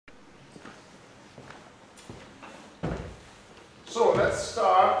So let's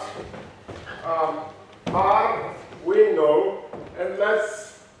start our window and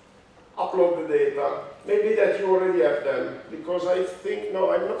let's upload the data. Maybe that you already have them, because I think,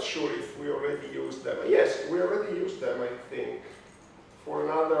 no, I'm not sure if we already used them. Yes, we already used them, I think, for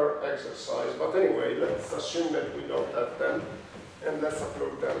another exercise. But anyway, let's assume that we don't have them, and let's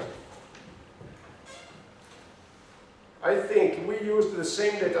upload them. I think we used the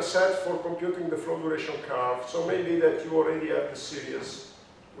same data set for computing the flow duration curve, so maybe that you already have the series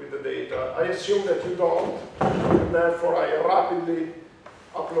with the data. I assume that you don't, and therefore I rapidly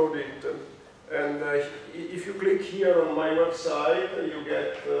upload it. And if you click here on my website, you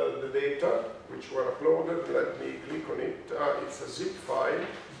get the data which were uploaded. Let me click on it. It's a zip file,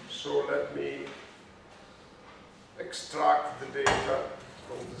 so let me extract the data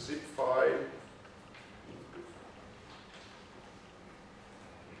from the zip file.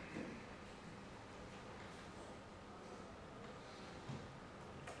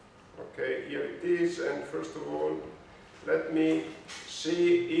 Okay, here it is, and first of all, let me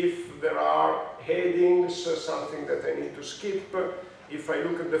see if there are headings, something that I need to skip. If I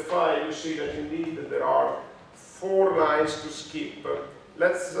look at the file, you see that indeed there are 4 lines to skip.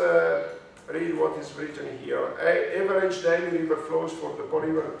 Let's read what is written here. Average daily river flows for the Po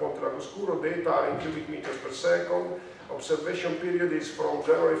River at Ponte Lagoscuro. Data are in cubic meters per second. Observation period is from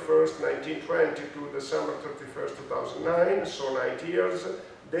January 1st, 1920 to December 31st, 2009, so 9 years.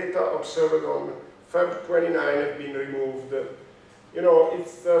 Data observed on Feb 29 have been removed. You know,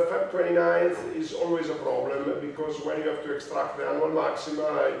 it's Feb 29th is always a problem, because when you have to extract the annual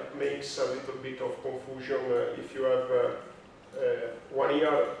maxima, it makes a little bit of confusion. If you have 1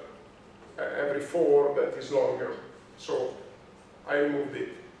 year every 4, that is longer. So I removed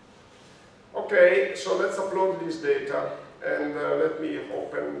it. Okay, so let's upload this data, and let me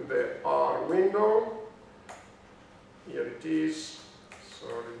open the R window. Here it is.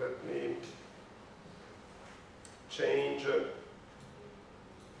 Sorry, let me change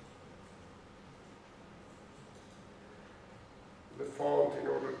the font in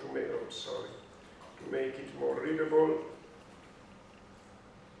order to make, to make it more readable.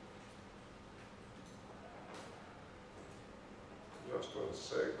 Just 1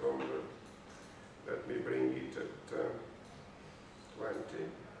 second. Let me bring it at 20.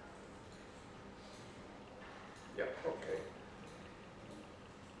 Yeah, okay.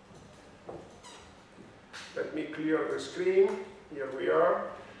 Let me clear the screen. Here we are.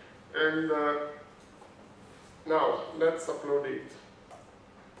 And now let's upload it.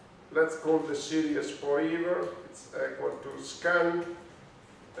 Let's call the series Po River. It's equal to scan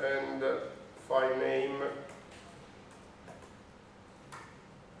and file name.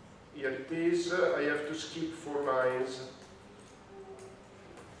 Here it is. I have to skip 4 lines.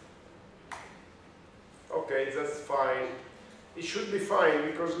 Okay, that's fine. It should be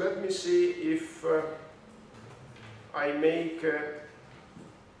fine, because let me see if I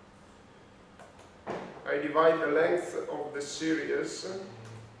divide the length of the series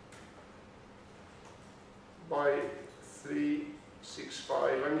by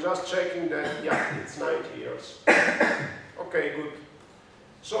 365. I'm just checking that, yeah, it's 90 years. Okay, good.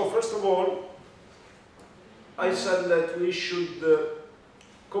 So first of all, I said that we should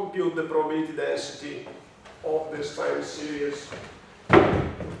compute the probability density of this time series.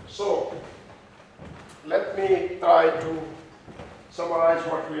 So let me try to summarize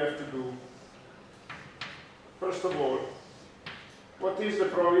what we have to do. First of all, what is the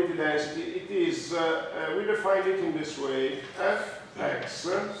probability density? It is, we define it in this way. Fx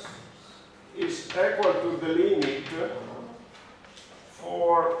is equal to the limit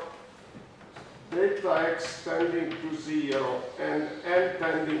for delta x tending to 0 and n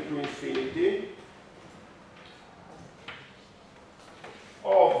tending to infinity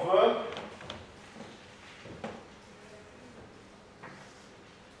of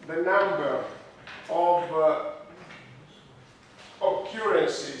the number of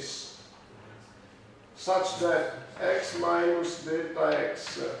occurrences such that x minus delta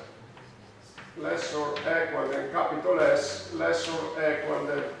x less or equal than capital S less or equal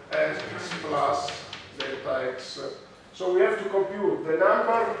than x plus delta x. So we have to compute the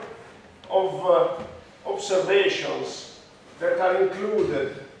number of observations that are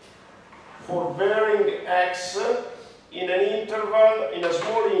included for varying x in an interval, in a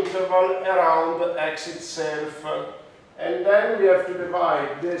small interval around x itself. And then we have to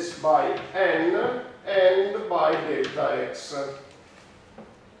divide this by n and by delta x.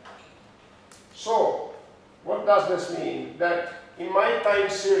 So, what does this mean? That in my time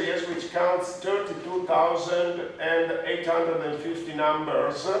series, which counts 32,850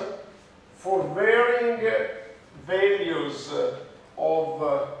 numbers, for varying values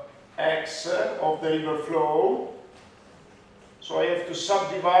of x of the river flow. So I have to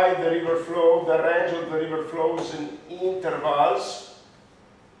subdivide the river flow, the range of the river flows in intervals.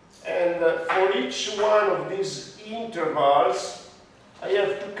 And for each one of these intervals, I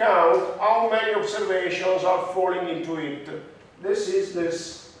have to count how many observations are falling into it. This is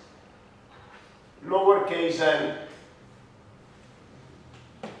this lowercase n.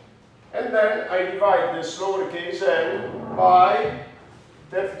 And then I divide this lowercase n by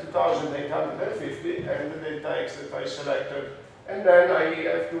 32,850 and the delta x that I selected. And then I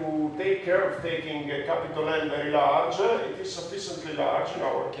have to take care of taking capital N very large. It is sufficiently large in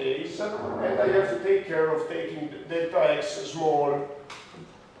our case. And I have to take care of taking delta x small.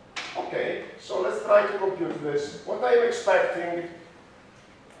 Okay, so let's try to compute this. What I am expecting,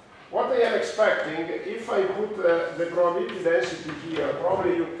 if I put the probability density here,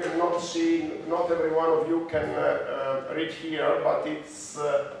 probably you cannot see, not every one of you can read here, but it's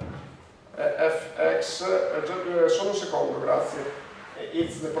fx, solo un secondo, grazie.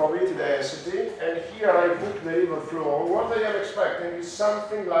 It's the probability density, and here I put the river flow. What I am expecting is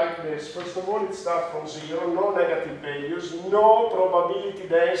something like this. First of all, it starts from 0, no negative values, no probability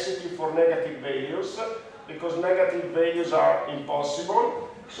density for negative values, because negative values are impossible.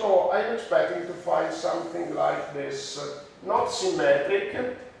 So I'm expecting to find something like this. Not symmetric,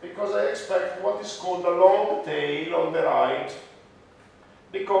 because I expect what is called a long tail on the right.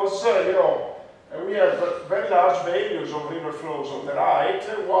 Because, you know, we have very large values of river flows on the right,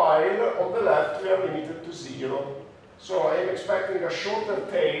 while on the left we are limited to 0. So I'm expecting a shorter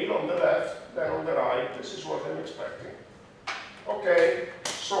tail on the left than on the right. This is what I'm expecting. Okay,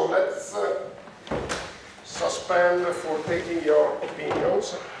 so let's suspend for taking your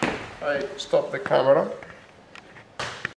opinions. I stop the camera.